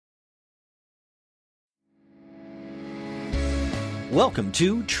Welcome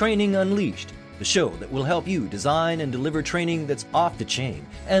to Training Unleashed, the show that will help you design and deliver training that's off the chain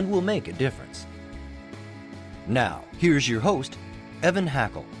and will make a difference. Now, here's your host, Evan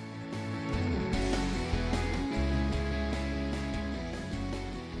Hackle.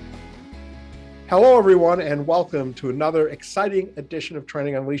 Hello, everyone, and welcome to another exciting edition of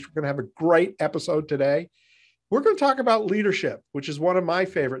Training Unleashed. We're going to have a great episode today. We're going to talk about leadership, which is one of my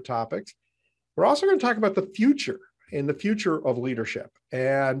favorite topics. We're also going to talk about the future and the future of leadership.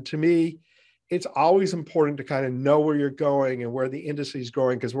 And to me, it's always important to kind of know where you're going and where the industry is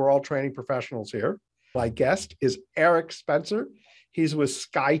going, because we're all training professionals here. My guest is Eric Spencer. He's with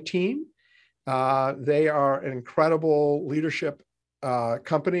SkyTeam. They are an incredible leadership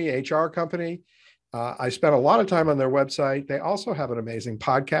company, HR company. I spent a lot of time on their website. They also have an amazing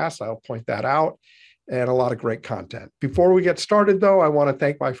podcast. I'll point that out, and a lot of great content. Before we get started, though, I want to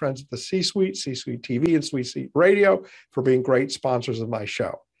thank my friends at the C-Suite, C-Suite TV, and C-Suite Radio for being great sponsors of my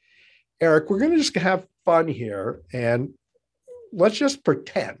show. Eric, we're going to just have fun here, and let's just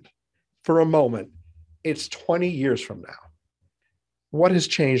pretend for a moment it's 20 years from now. What has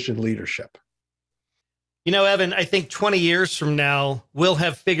changed in leadership? You know, Evan, I think 20 years from now, we'll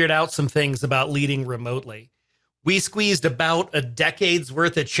have figured out some things about leading remotely. We squeezed about a decade's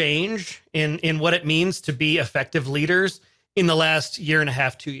worth of change in what it means to be effective leaders in the last year and a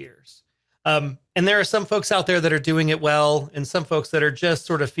half, 2 years. And there are some folks out there that are doing it well, and some folks that are just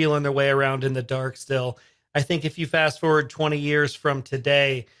sort of feeling their way around in the dark still. I think if you fast forward 20 years from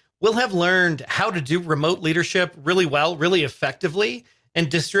today, we'll have learned how to do remote leadership really well, really effectively, and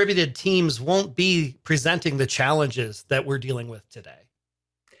distributed teams won't be presenting the challenges that we're dealing with today.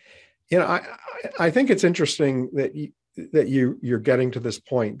 You know, I think it's interesting that you're getting to this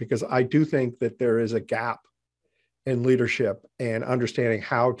point, because I do think that there is a gap in leadership and understanding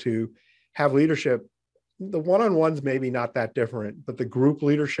how to have leadership. The one-on-ones maybe not that different, but the group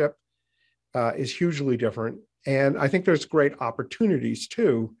leadership is hugely different. And I think there's great opportunities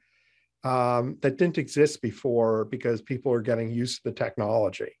too that didn't exist before, because people are getting used to the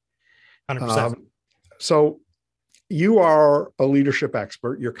technology. 100%. So you are a leadership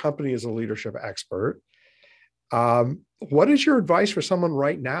expert. Your company is a leadership expert. What is your advice for someone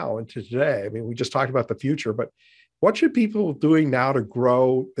right now and to today? I mean, we just talked about the future, but what should people be doing now to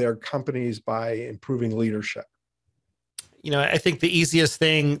grow their companies by improving leadership? You know, I think the easiest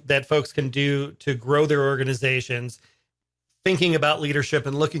thing that folks can do to grow their organizations, thinking about leadership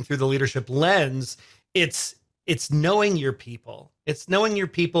and looking through the leadership lens, it's knowing your people. It's knowing your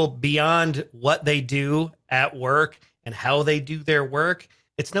people beyond what they do at work and how they do their work.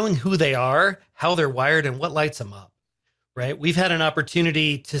 It's knowing who they are, how they're wired, and what lights them up, right? We've had an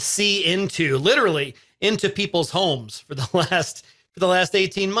opportunity to see literally into people's homes for the last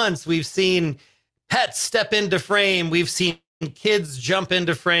 18 months. We've seen pets step into frame. We've seen kids jump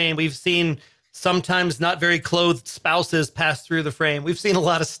into frame. We've seen sometimes not very clothed spouses pass through the frame. We've seen a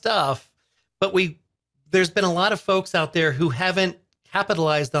lot of stuff, but there's been a lot of folks out there who haven't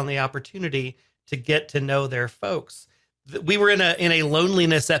capitalized on the opportunity to get to know their folks. We were in a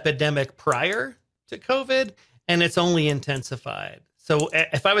loneliness epidemic prior to COVID, and it's only intensified. So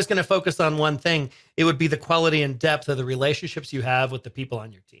if I was going to focus on one thing, it would be the quality and depth of the relationships you have with the people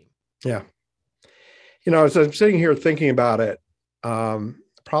on your team. Yeah. You know, as I'm sitting here thinking about it,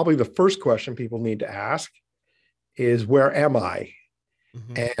 probably the first question people need to ask is, where am I?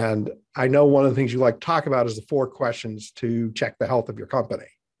 Mm-hmm. And I know one of the things you like to talk about is the 4 questions to check the health of your company.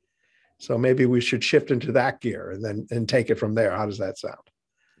 So maybe we should shift into that gear and take it from there. How does that sound?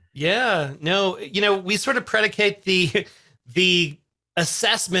 Yeah, no, you know, we sort of predicate the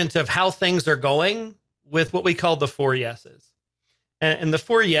assessment of how things are going with what we call the 4 yeses. And the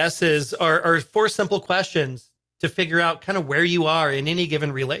 4 yeses are 4 simple questions to figure out kind of where you are in any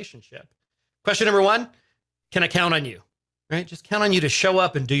given relationship. Question number 1, can I count on you? Right? Just count on you to show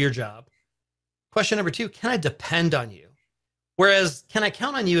up and do your job. Question number 2, can I depend on you? Whereas can I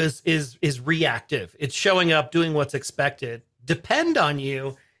count on you is reactive. It's showing up, doing what's expected. Depend on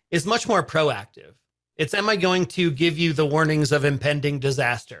you is much more proactive. It's, am I going to give you the warnings of impending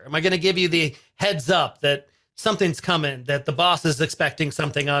disaster? Am I going to give you the heads up that something's coming, that the boss is expecting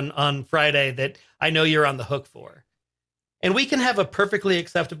something on Friday that I know you're on the hook for? And we can have a perfectly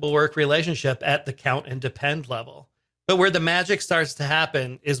acceptable work relationship at the count and depend level. But where the magic starts to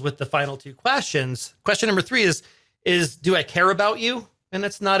happen is with the final 2 questions. Question number 3 is do I care about you? And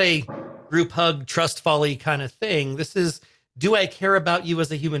it's not a group hug, trust folly kind of thing. This is, do I care about you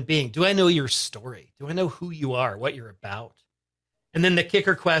as a human being? Do I know your story? Do I know who you are, what you're about? And then the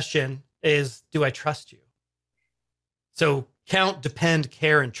kicker question is, do I trust you? So count, depend,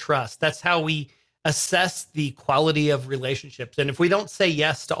 care, and trust. That's how we assess the quality of relationships. And if we don't say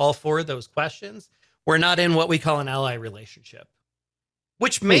yes to all four of those questions, we're not in what we call an ally relationship,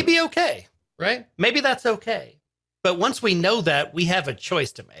 which may be okay, right? Maybe that's okay. But once we know that, we have a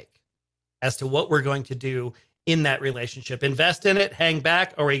choice to make as to what we're going to do in that relationship. Invest in it, hang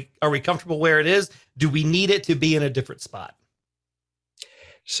back. Are we comfortable where it is? Do we need it to be in a different spot?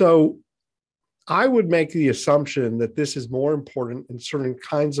 So I would make the assumption that this is more important in certain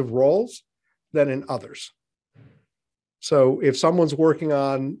kinds of roles than in others. So if someone's working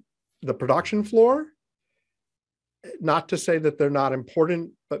on the production floor, not to say that they're not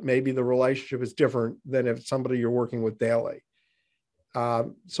important, but maybe the relationship is different than if somebody you're working with daily.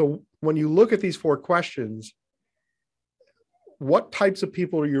 So when you look at these four questions, what types of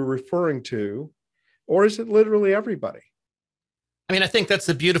people are you referring to? Or is it literally everybody? I mean, I think that's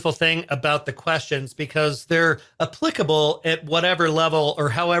the beautiful thing about the questions, because they're applicable at whatever level or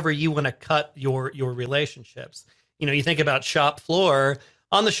however you want to cut your relationships. You know, you think about shop floor.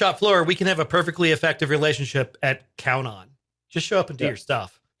 On the shop floor, we can have a perfectly effective relationship at count on. Just show up and do your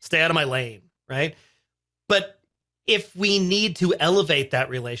stuff. Stay out of my lane, right? But if we need to elevate that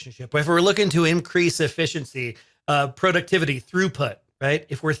relationship, if we're looking to increase efficiency, productivity, throughput, right?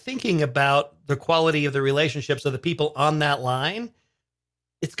 If we're thinking about the quality of the relationships of the people on that line,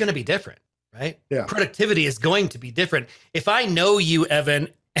 it's going to be different, right? Yeah. Productivity is going to be different. If I know you, Evan,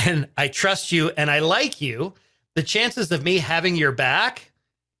 and I trust you and I like you, the chances of me having your back,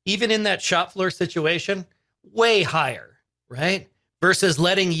 even in that shop floor situation, way higher, right? Versus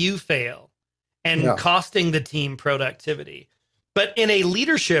letting you fail and costing the team productivity. But in a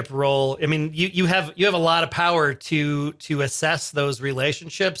leadership role, I mean, you have a lot of power to assess those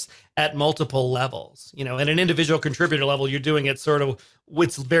relationships at multiple levels. You know, at an individual contributor level, you're doing it sort of,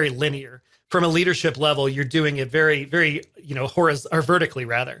 it's very linear. From a leadership level, you're doing it very, very, you know, horizontally or vertically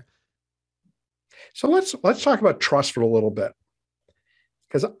rather. So let's talk about trust for a little bit,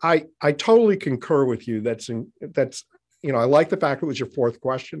 because I totally concur with you. That's you know, I like the fact it was your fourth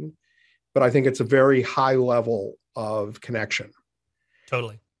question, but I think it's a very high level of connection.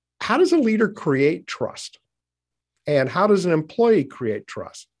 Totally. How does a leader create trust? And how does an employee create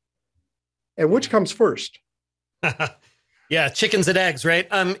trust? And which comes first? Yeah, chickens and eggs, right?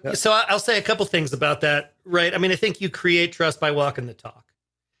 So I'll say a couple things about that, right? I mean, I think you create trust by walking the talk.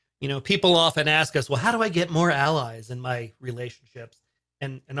 You know, people often ask us, well, how do I get more allies in my relationships?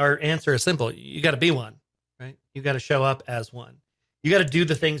 And our answer is simple. You got to be one, right? You got to show up as one. You got to do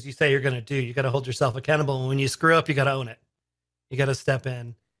the things you say you're going to do. You got to hold yourself accountable. And when you screw up, you got to own it. You got to step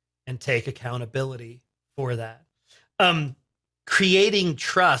in and take accountability for that. Creating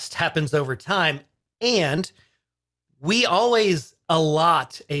trust happens over time. And we always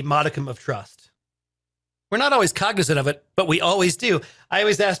allot a modicum of trust. We're not always cognizant of it, but we always do. I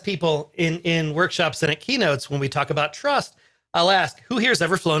always ask people in workshops and at keynotes when we talk about trust, I'll ask, who here's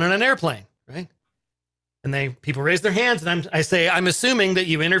ever flown on an airplane, right? And people raise their hands, and I say, I'm assuming that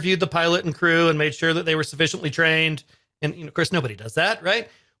you interviewed the pilot and crew and made sure that they were sufficiently trained. And of course, nobody does that, right?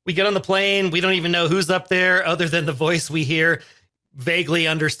 We get on the plane. We don't even know who's up there other than the voice we hear, vaguely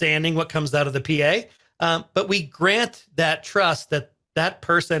understanding what comes out of the PA. But we grant that trust that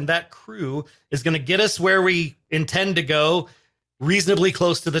person, that crew is going to get us where we intend to go reasonably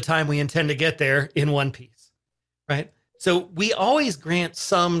close to the time we intend to get there in one piece, right? So we always grant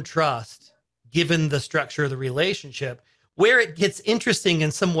some trust given the structure of the relationship. Where it gets interesting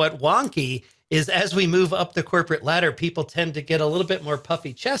and somewhat wonky is as we move up the corporate ladder, people tend to get a little bit more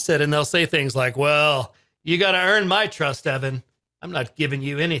puffy chested, and they'll say things like, well, you got to earn my trust, Evan. I'm not giving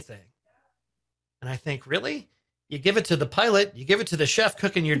you anything. And I think, really? You give it to the pilot, you give it to the chef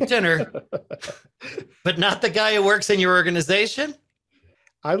cooking your dinner, but not the guy who works in your organization?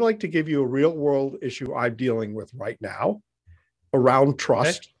 I'd like to give you a real world issue I'm dealing with right now around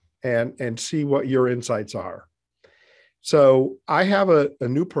trust and see what your insights are. So I have a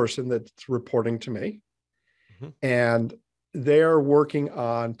new person that's reporting to me, and they're working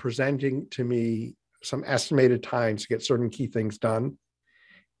on presenting to me some estimated times to get certain key things done.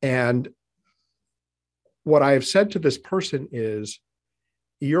 And what I have said to this person is,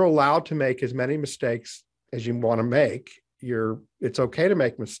 you're allowed to make as many mistakes as you want to make. It's okay to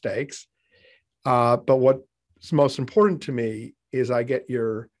make mistakes. But what's most important to me is I get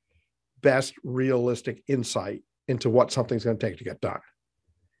your best realistic insight into what something's going to take to get done.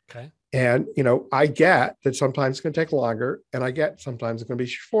 Okay. And, you know, I get that sometimes it's going to take longer, and I get sometimes it's going to be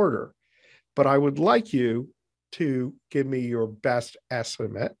shorter, but I would like you to give me your best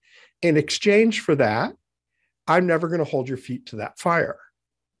estimate. In exchange for that, I'm never going to hold your feet to that fire.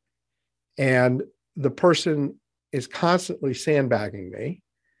 And the person is constantly sandbagging me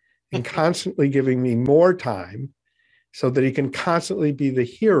and constantly giving me more time so that he can constantly be the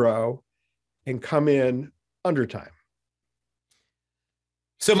hero and come in under time.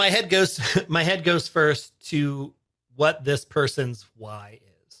 So my head goes first to what this person's why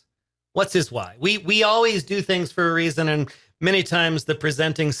is. What's his why? We always do things for a reason, and many times the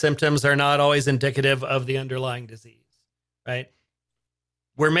presenting symptoms are not always indicative of the underlying disease, right?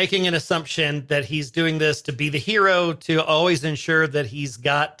 We're making an assumption that he's doing this to be the hero, to always ensure that he's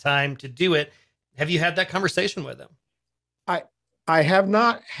got time to do it. Have you had that conversation with him? I have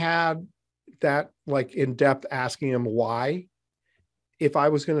not had that like in depth asking him why. If I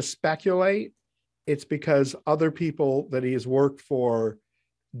was going to speculate, it's because other people that he has worked for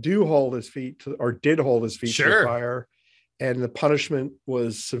do hold his feet to, or did hold his feet to the fire, and the punishment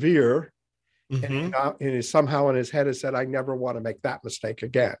was severe. And he somehow in his head has said, I never want to make that mistake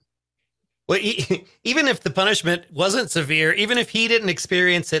again. Well, even if the punishment wasn't severe, even if he didn't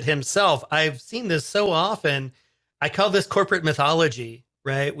experience it himself, I've seen this so often. I call this corporate mythology,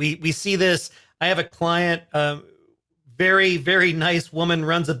 right? We see this. I have a client, very, very nice woman,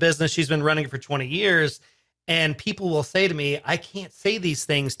 runs a business. She's been running it for 20 years. And people will say to me, I can't say these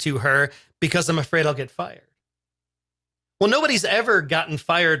things to her because I'm afraid I'll get fired. Well, nobody's ever gotten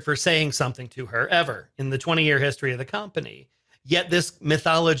fired for saying something to her, ever, in the 20-year history of the company. Yet this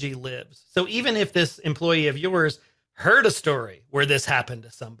mythology lives. So even if this employee of yours heard a story where this happened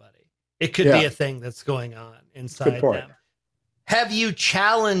to somebody, it could be a thing that's going on inside them. Have you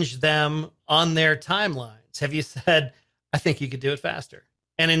challenged them on their timelines? Have you said, I think you could do it faster?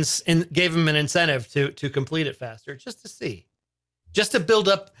 And gave them an incentive to complete it faster, just to see, just to build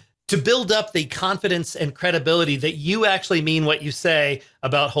up the confidence and credibility that you actually mean what you say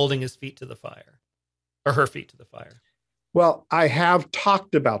about holding his feet to the fire, or her feet to the fire. Well, I have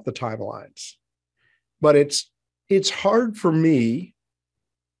talked about the timelines, but it's hard for me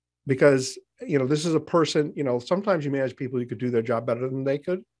because, this is a person, sometimes you manage people who could do their job better than they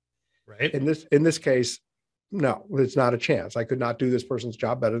could. Right. In this case, no, it's not a chance. I could not do this person's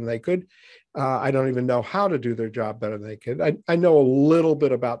job better than they could. I don't even know how to do their job better than they could. I know a little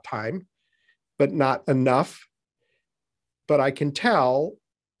bit about time, but not enough. But I can tell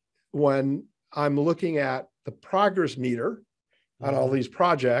when I'm looking at the progress meter on all these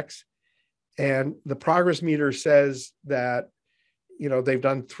projects, and the progress meter says that, they've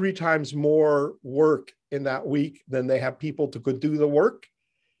done 3 times more work in that week than they have people to go do the work.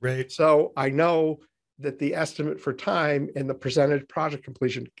 Right. So I know that the estimate for time and the percentage project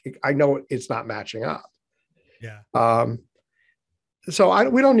completion, I know it's not matching up. Yeah. So there are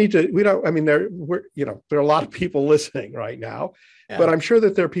a lot of people listening right now, but I'm sure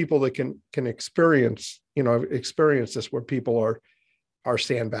that there are people that can experience this where people are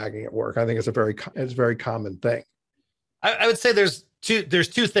sandbagging at work. I think it's a very common thing. I would say there's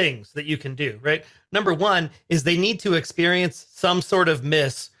two things that you can do, right? Number one is they need to experience some sort of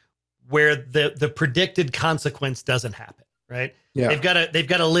miss where the predicted consequence doesn't happen, right? Yeah. They've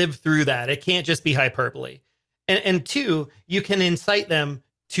got to live through that. It can't just be hyperbole. And two, you can incite them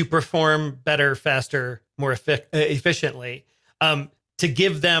to perform better, faster, more efficiently, to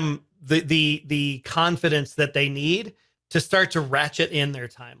give them the confidence that they need to start to ratchet in their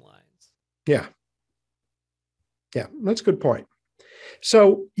timelines. Yeah. Yeah, that's a good point.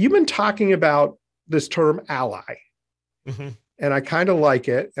 So you've been talking about this term ally. Mm-hmm. And I kind of like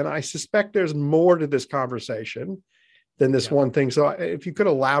it. And I suspect there's more to this conversation than this one thing. So if you could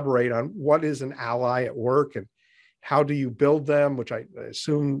elaborate on what is an ally at work and how do you build them, which I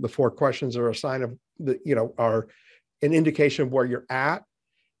assume the 4 questions are a sign of are an indication of where you're at.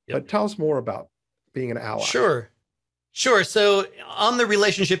 Yep. But tell us more about being an ally. Sure. So on the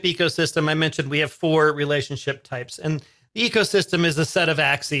relationship ecosystem, I mentioned we have 4 relationship types, and the ecosystem is a set of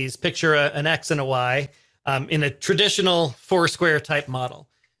axes. Picture an X and a Y. In a traditional 4-square type model.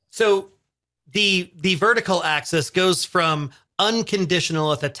 So the vertical axis goes from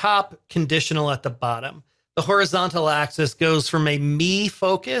unconditional at the top, conditional at the bottom. The horizontal axis goes from a me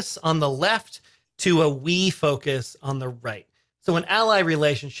focus on the left to a we focus on the right. So an ally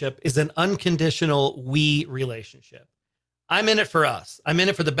relationship is an unconditional we relationship. I'm in it for us. I'm in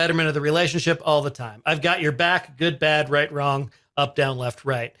it for the betterment of the relationship all the time. I've got your back, good, bad, right, wrong, up, down, left,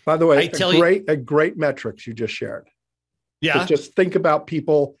 right. By the way, a great metrics you just shared. Yeah. Just think about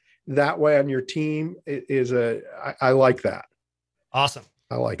people that way on your team. I like that. Awesome.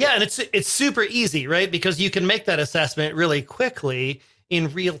 I like it. Yeah. And it's super easy, right? Because you can make that assessment really quickly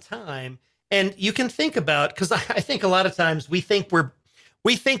in real time. And you can think about, because I think a lot of times we think we're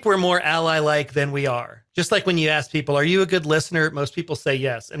more ally-like than we are. Just like when you ask people, are you a good listener? Most people say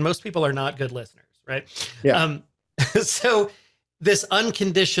yes. And most people are not good listeners, right? Yeah. So this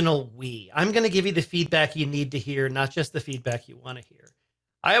unconditional we. I'm going to give you the feedback you need to hear, not just the feedback you want to hear.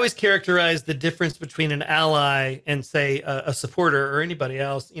 I always characterize the difference between an ally and, say, a supporter or anybody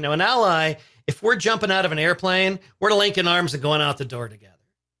else. You know, an ally, if we're jumping out of an airplane, we're linking arms and going out the door together,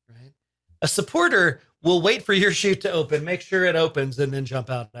 right? A supporter will wait for your chute to open, make sure it opens, and then jump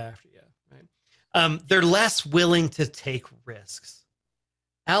out after you, right? They're less willing to take risks.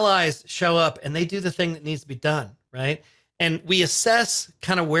 Allies show up and they do the thing that needs to be done, right? And we assess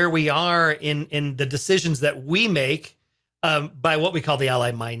kind of where we are in the decisions that we make by what we call the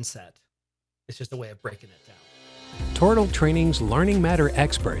ally mindset. It's just a way of breaking it down. Tortal Training's Learning Matter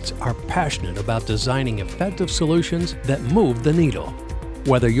experts are passionate about designing effective solutions that move the needle.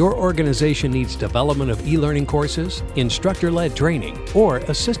 Whether your organization needs development of e-learning courses, instructor-led training, or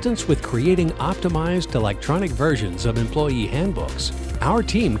assistance with creating optimized electronic versions of employee handbooks, our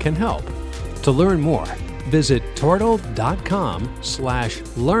team can help. To learn more, visit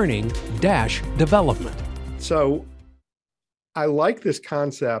tortal.com/learning-development. So I like this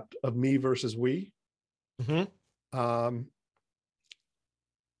concept of me versus we. Mm-hmm.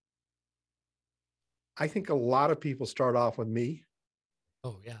 I think a lot of people start off with me.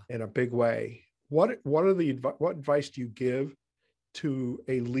 Oh yeah, in a big way. What advice do you give to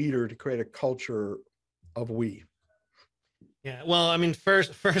a leader to create a culture of we? Yeah. Well, I mean,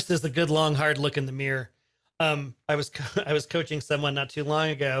 first is the good long hard look in the mirror. I was coaching someone not too long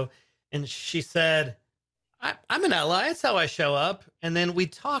ago, and she said, I'm an ally. It's how I show up. And then we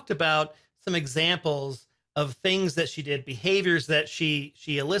talked about some examples of things that she did, behaviors that she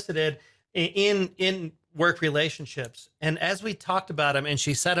elicited in work relationships. And as we talked about them and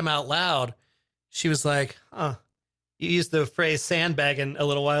she said them out loud, she was like, you used the phrase sandbagging a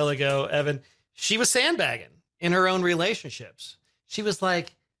little while ago, Evan. She was sandbagging in her own relationships. She was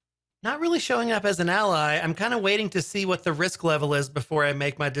like, not really showing up as an ally. I'm kind of waiting to see what the risk level is before I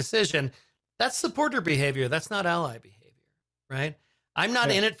make my decision. That's supporter behavior. That's not ally behavior, right? I'm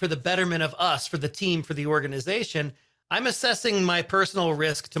not in it for the betterment of us, for the team, for the organization. I'm assessing my personal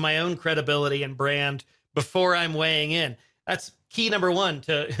risk to my own credibility and brand before I'm weighing in. That's key number one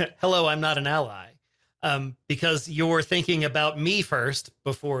to, hello, I'm not an ally, because you're thinking about me first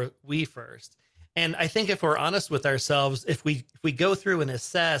before we first. And I think if we're honest with ourselves, if we go through and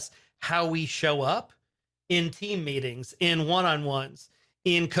assess how we show up in team meetings, in one-on-ones,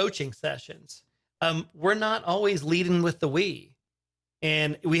 in coaching sessions, we're not always leading with the we.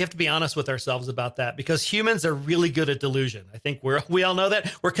 And we have to be honest with ourselves about that, because humans are really good at delusion. I think we all know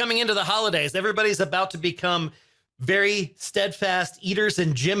that. We're coming into the holidays. Everybody's about to become very steadfast eaters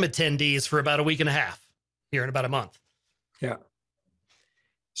and gym attendees for about a week and a half here in about a month. Yeah.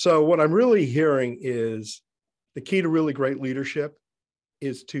 So what I'm really hearing is the key to really great leadership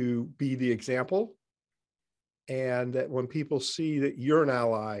is to be the example. And that when people see that you're an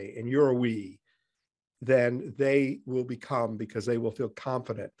ally and you're a we, then they will become, because they will feel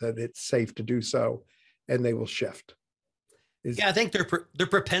confident that it's safe to do so, and they will shift. Yeah, I think their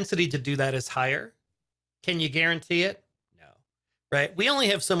propensity to do that is higher. Can you guarantee it? No, right? We only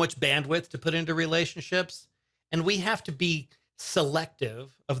have so much bandwidth to put into relationships, and we have to be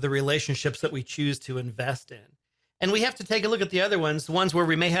selective of the relationships that we choose to invest in. And we have to take a look at the other ones, the ones where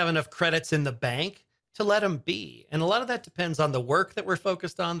we may have enough credits in the bank to let them be. And a lot of that depends on the work that we're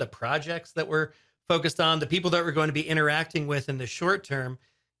focused on, the projects that we're focused on, the people that we're going to be interacting with in the short term.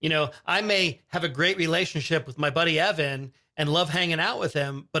 You know, I may have a great relationship with my buddy Evan and love hanging out with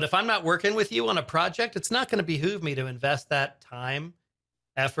him, but if I'm not working with you on a project, it's not going to behoove me to invest that time,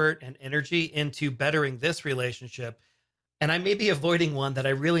 effort, and energy into bettering this relationship. And I may be avoiding one that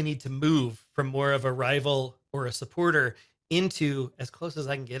I really need to move from more of a rival or a supporter into as close as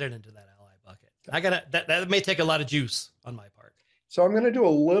I can get it into that ally bucket. That may take a lot of juice on my part. So I'm going to do a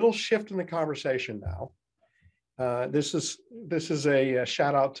little shift in the conversation now. This is a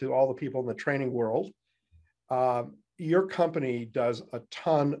shout out to all the people in the training world. Your company does a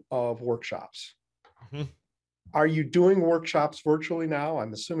ton of workshops. Mm-hmm. Are you doing workshops virtually now?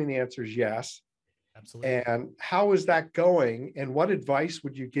 I'm assuming the answer is yes. Absolutely. And how is that going? And what advice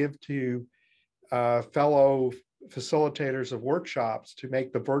would you give to fellow facilitators of workshops to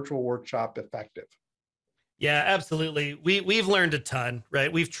make the virtual workshop effective? Yeah, absolutely. We've learned a ton,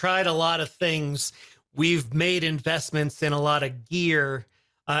 right? We've tried a lot of things. We've made investments in a lot of gear,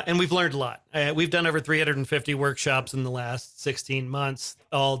 and we've learned a lot. We've done over 350 workshops in the last 16 months,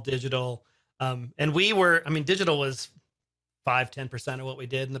 all digital. And digital was 5-10% of what we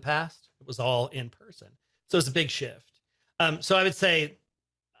did in the past. It was all in person. So it's a big shift. So I would say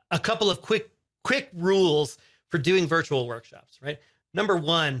a couple of quick rules for doing virtual workshops, right? Number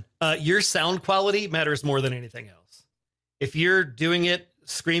one, your sound quality matters more than anything else. If you're doing it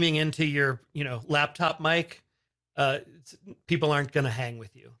screaming into your, laptop mic, people aren't going to hang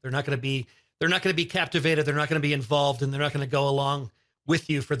with you. They're not going to be captivated. They're not going to be involved, and they're not going to go along with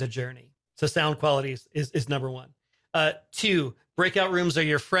you for the journey. So sound quality is number one. 2, breakout rooms are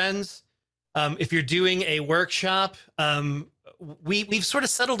your friends. If you're doing a workshop, we've sort of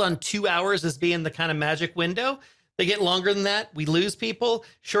settled on 2 hours as being the kind of magic window. They get longer than that, we lose people.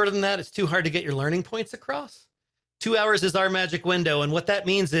 Shorter than that, it's too hard to get your learning points across. 2 hours is our magic window. And what that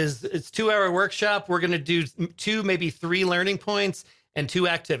means is it's 2-hour workshop. We're going to do 2, maybe 3 learning points and 2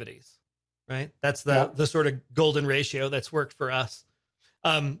 activities, right? That's the sort of golden ratio that's worked for us.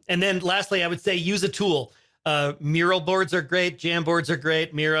 And then lastly, I would say use a tool. Mural boards are great. Jamboards are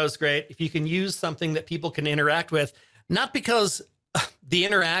great. Miro's great. If you can use something that people can interact with, not because the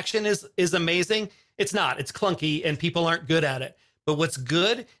interaction is amazing. It's not. It's clunky and people aren't good at it. But what's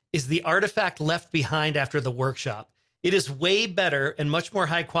good is the artifact left behind after the workshop. It is way better and much more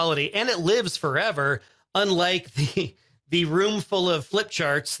high quality, and it lives forever, unlike the room full of flip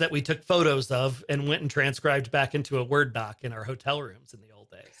charts that we took photos of and went and transcribed back into a Word doc in our hotel rooms in the old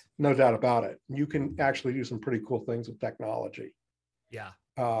days. No doubt about it. You can actually do some pretty cool things with technology. Yeah.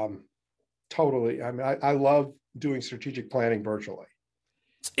 Totally. I mean, I love doing strategic planning virtually.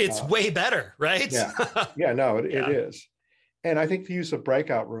 It's way better, right? Yeah. Yeah, no, it is. And I think the use of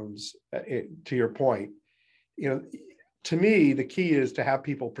breakout rooms, to your point, to me, the key is to have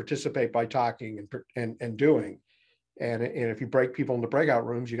people participate by talking and doing. And if you break people into breakout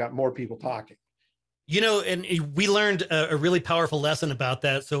rooms, you got more people talking. And we learned a really powerful lesson about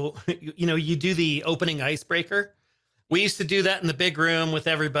that. So, you do the opening icebreaker. We used to do that in the big room with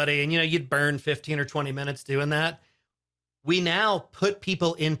everybody, and, you'd burn 15 or 20 minutes doing that. We now put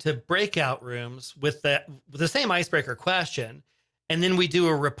people into breakout rooms with the same icebreaker question, and then we do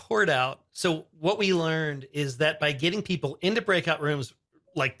a report out. So what we learned is that by getting people into breakout rooms,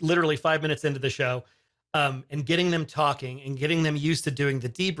 like literally 5 minutes into the show, and getting them talking and getting them used to doing the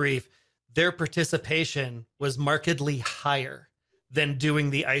debrief, their participation was markedly higher than doing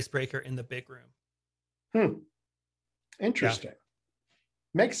the icebreaker in the big room. Interesting. Yeah.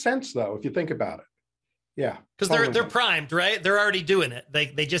 Makes sense though, if you think about it. Yeah. Because they're primed, right? They're already doing it.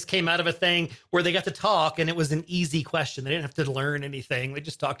 They just came out of a thing where they got to talk and it was an easy question. They didn't have to learn anything. They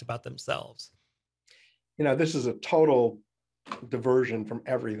just talked about themselves. This is a total diversion from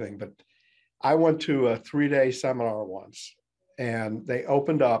everything, but I went to a 3-day seminar once, and they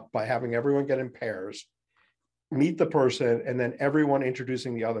opened up by having everyone get in pairs, meet the person, and then everyone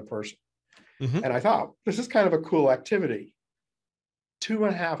introducing the other person. Mm-hmm. And I thought, this is kind of a cool activity.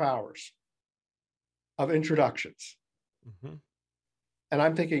 2.5 hours of introductions. Mm-hmm. And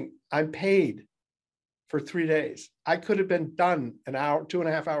I'm thinking, I'm paid for 3 days. I could have been done an hour,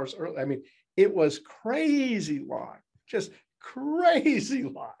 2.5 hours early. I mean, it was crazy long, just crazy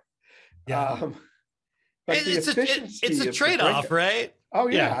long. Yeah. But it's a trade-off, right? Oh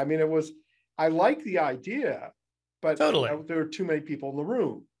yeah. I mean, I like the idea, but totally. There were too many people in the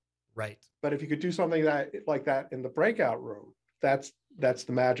room. Right. But if you could do something like that in the breakout room, that's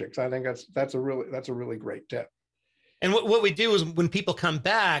the magic. So I think that's a really great tip. And what we do is when people come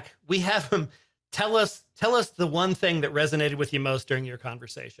back, we have them tell us the one thing that resonated with you most during your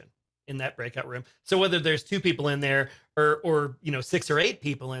conversation in that breakout room. So whether there's 2 people in there or 6 or 8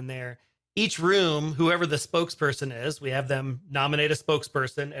 people in there, each room, whoever the spokesperson is, we have them nominate a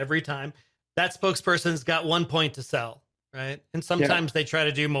spokesperson every time. That spokesperson's got 1 point to sell, right? And sometimes they try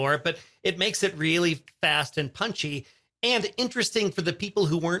to do more, but it makes it really fast and punchy and interesting for the people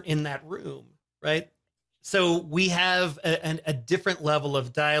who weren't in that room, right? So we have a different level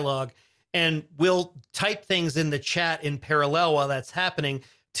of dialogue, and we'll type things in the chat in parallel while that's happening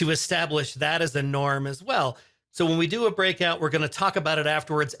to establish that as a norm as well. So when we do a breakout, we're going to talk about it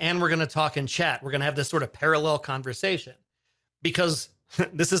afterwards, and we're going to talk in chat. We're going to have this sort of parallel conversation, because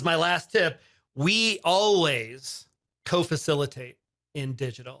this is my last tip. We always co-facilitate in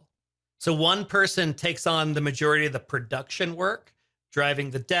digital. So one person takes on the majority of the production work,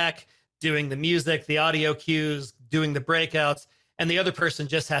 driving the deck, doing the music, the audio cues, doing the breakouts, and the other person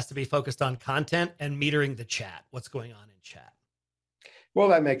just has to be focused on content and metering the chat, what's going on in chat. Well,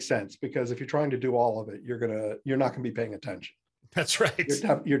 that makes sense, because if you're trying to do all of it, you're not going to be paying attention. That's right.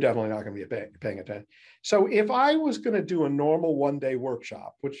 You're definitely not going to be paying attention. So if I was going to do a normal 1-day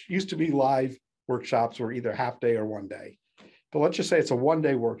workshop, which used to be live workshops were either half day or 1 day, but let's just say it's a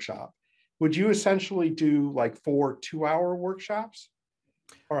 1-day workshop, would you essentially do like 4 2-hour workshops?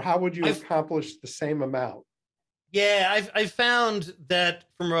 Or how would you accomplish the same amount? Yeah, I've found that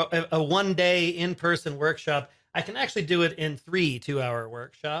from a 1-day in-person workshop, I can actually do it in 3 2-hour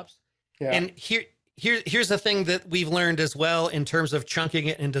workshops. Yeah. And here's the thing that we've learned as well in terms of chunking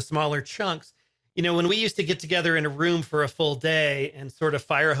it into smaller chunks. You know, when we used to get together in a room for a full day and sort of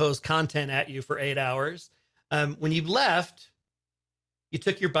fire hose content at you for 8 hours, when you left, you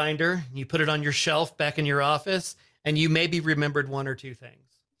took your binder, you put it on your shelf back in your office, and you maybe remembered one or two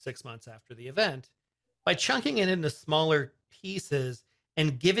things 6 months after the event. By chunking it into smaller pieces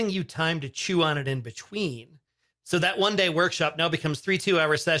and giving you time to chew on it in between. So that one day workshop now becomes 3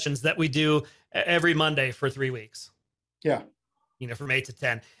 2-hour sessions that we do every Monday for 3 weeks. Yeah. You know, from 8 to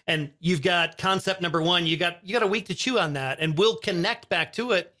 10. And you've got concept number one, you got a week to chew on that, and we'll connect back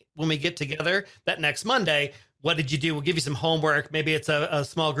to it when we get together that next Monday. What did you do? We'll give you some homework. Maybe it's a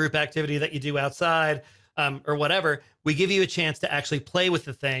small group activity that you do outside, or whatever. We give you a chance to actually play with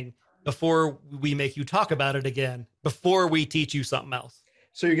the thing before we make you talk about it again, before we teach you something else.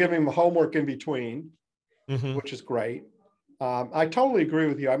 So you're giving them homework in between, which is great. I totally agree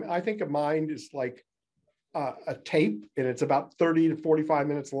with you. I mean, I think a mind is like a tape, and it's about 30 to 45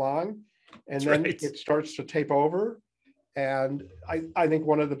 minutes long, and then it starts to tape over. And I think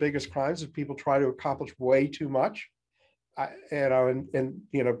one of the biggest crimes is people try to accomplish way too much. And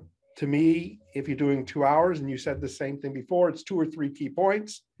you know, to me, if you're doing 2 hours, and you said the same thing before, it's 2 or 3 key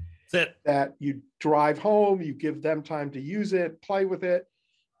points that you drive home, you give them time to use it, play with it,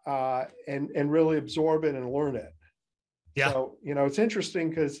 and really absorb it and learn it. Yeah. So, you know, it's interesting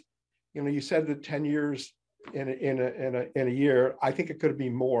because, you know, you said that 10 years in a year. I think it could be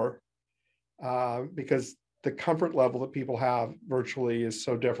more, because the comfort level that people have virtually is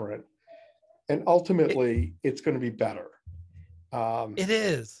so different, and ultimately it's going to be better. It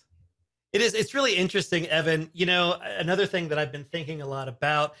is. It's really interesting, Evan. You know, another thing that I've been thinking a lot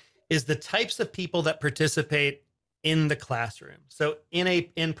about is the types of people that participate in the classroom. So in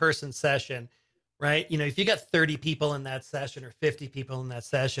a in-person session, right? You know, if you got 30 people in that session or 50 people in that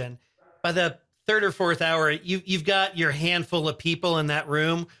session, by the third or fourth hour, you've got your handful of people in that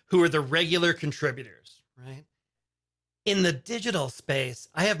room who are the regular contributors, right? In the digital space,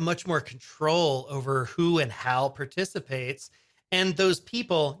 I have much more control over who and how participates. And those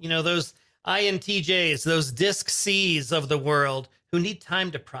people, you know, those INTJs, those DISC Cs of the world who need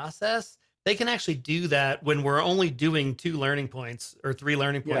time to process, they can actually do that when we're only doing 2 learning points or 3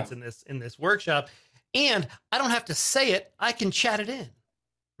 learning points in this workshop. And I don't have to say it, I can chat it in.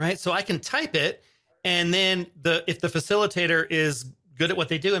 Right. So I can type it, and then if the facilitator is good at what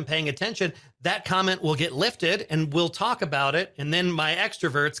they do and paying attention, that comment will get lifted and we'll talk about it. And then my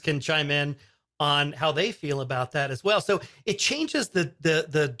extroverts can chime in on how they feel about that as well. So it changes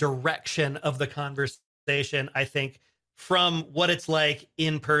the direction of the conversation, I think, from what it's like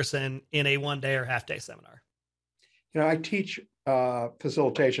in person in a 1-day or half-day seminar. You know, I teach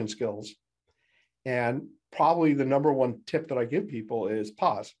facilitation skills, and probably the number one tip that I give people is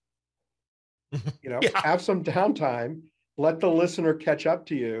pause. You know, have some downtime, let the listener catch up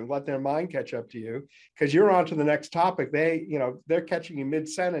to you, let their mind catch up to you, because you're on to the next topic. They're catching you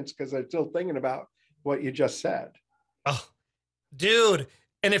mid-sentence because they're still thinking about what you just said. Oh, dude.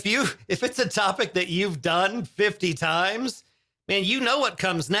 And if it's a topic that you've done 50 times, man, you know what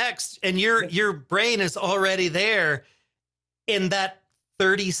comes next, and your brain is already there. In that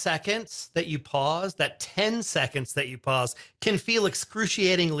 30 seconds that you pause, that 10 seconds that you pause can feel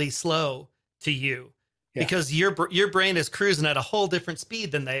excruciatingly slow to you, because your brain is cruising at a whole different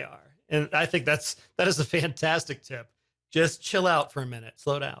speed than they are. And I think that is a fantastic tip. Just chill out for a minute,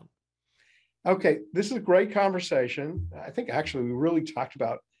 slow down. Okay, this is a great conversation. I think actually we really talked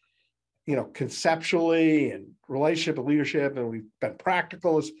about, you know, conceptually and relationship and leadership, and we've been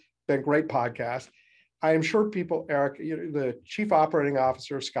practical. It's been a great podcast. I am sure people, Eric, you're the Chief Operating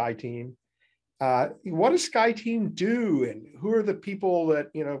Officer of SkyTeam. What does SkyTeam do, and who are the people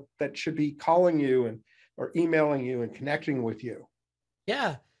that, you know, that should be calling you or emailing you and connecting with you?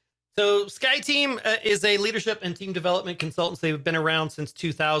 Yeah. So SkyTeam is a leadership and team development consultancy. We've been around since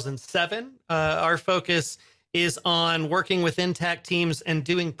 2007. Our focus is on working with intact teams and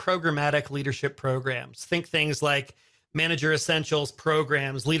doing programmatic leadership programs. Think things like Manager Essentials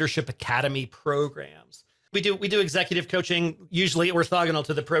programs, Leadership Academy programs. We do executive coaching, usually orthogonal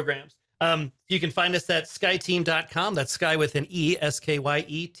to the programs. You can find us at skyeteam.com. That's Sky with an E,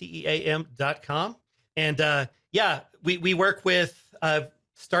 skyeteam.com. And we work with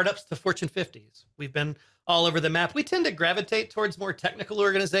startups to Fortune 50s. We've been all over the map. We tend to gravitate towards more technical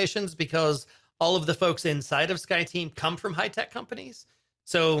organizations because all of the folks inside of SkyTeam come from high-tech companies.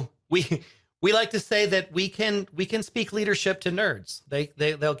 So we like to say that we can speak leadership to nerds.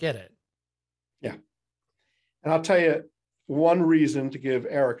 They'll get it. Yeah. And I'll tell you, one reason to give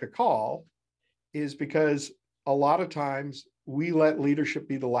Eric a call is because a lot of times we let leadership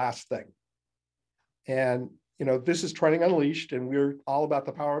be the last thing. And, this is Training Unleashed, and we're all about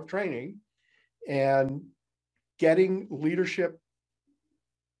the power of training and getting leadership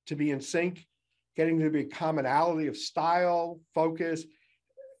to be in sync, getting to be a commonality of style, focus.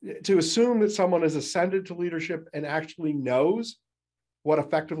 To assume that someone has ascended to leadership and actually knows what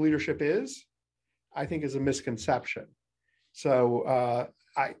effective leadership is, I think is a misconception. So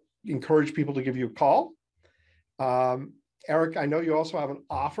I encourage people to give you a call. Eric, I know you also have an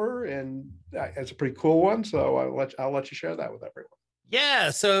offer, and it's a pretty cool one. So I'll let you share that with everyone.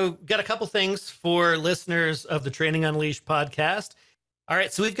 Yeah. So got a couple things for listeners of the Training Unleashed podcast. All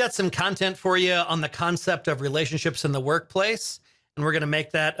right. So we've got some content for you on the concept of relationships in the workplace. And we're going to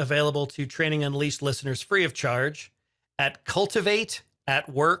make that available to Training Unleashed listeners free of charge at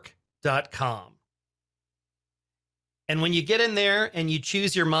cultivateatwork.com. And when you get in there and you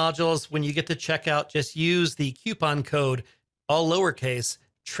choose your modules, when you get to checkout, just use the coupon code, all lowercase,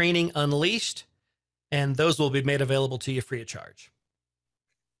 Training Unleashed, and those will be made available to you free of charge.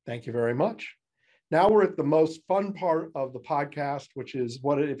 Thank you very much. Now we're at the most fun part of the podcast, which is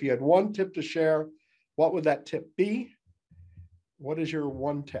if you had one tip to share, what would that tip be? What is your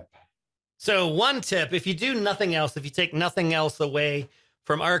one tip? So one tip, if you do nothing else, if you take nothing else away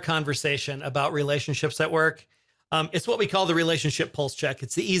from our conversation about relationships at work, it's what we call the relationship pulse check.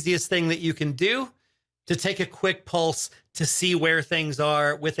 It's the easiest thing that you can do to take a quick pulse to see where things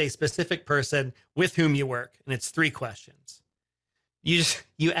are with a specific person with whom you work. And it's 3 questions.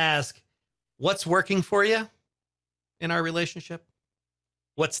 You ask, what's working for you in our relationship?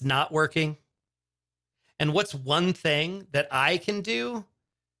 What's not working? And what's one thing that I can do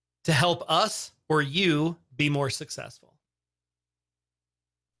to help us or you be more successful?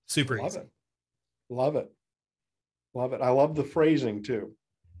 Super easy. Love it. I love the phrasing too.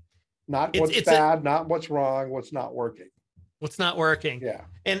 Not what's bad, not what's wrong, what's not working. What's not working. Yeah.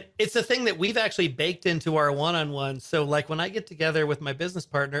 And it's a thing that we've actually baked into our one-on-one. So like when I get together with my business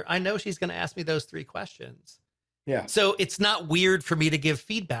partner, I know she's going to ask me those 3 questions. Yeah. So it's not weird for me to give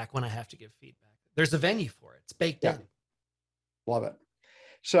feedback when I have to give feedback. There's a venue for it. It's baked in. Love it.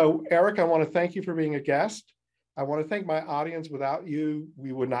 So, Eric, I want to thank you for being a guest. I want to thank my audience. Without you,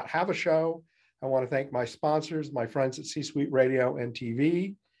 we would not have a show. I want to thank my sponsors, my friends at C-Suite Radio and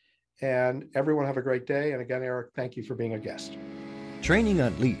TV, and everyone have a great day. And again, Eric, thank you for being a guest. Training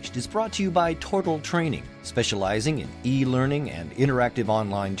Unleashed is brought to you by Tortal Training, specializing in e-learning and interactive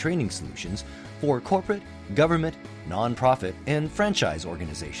online training solutions for corporate, government, nonprofit, and franchise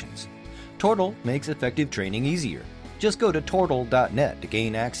organizations. Tortal makes effective training easier. Just go to tortal.net to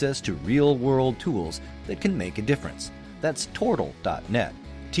gain access to real-world tools that can make a difference. That's tortal.net,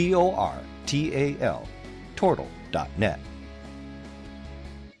 Tortal, tortal.net.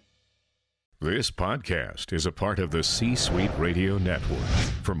 This podcast is a part of the C-Suite Radio Network.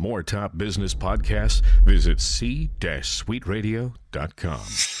 For more top business podcasts, visit c-suiteradio.com.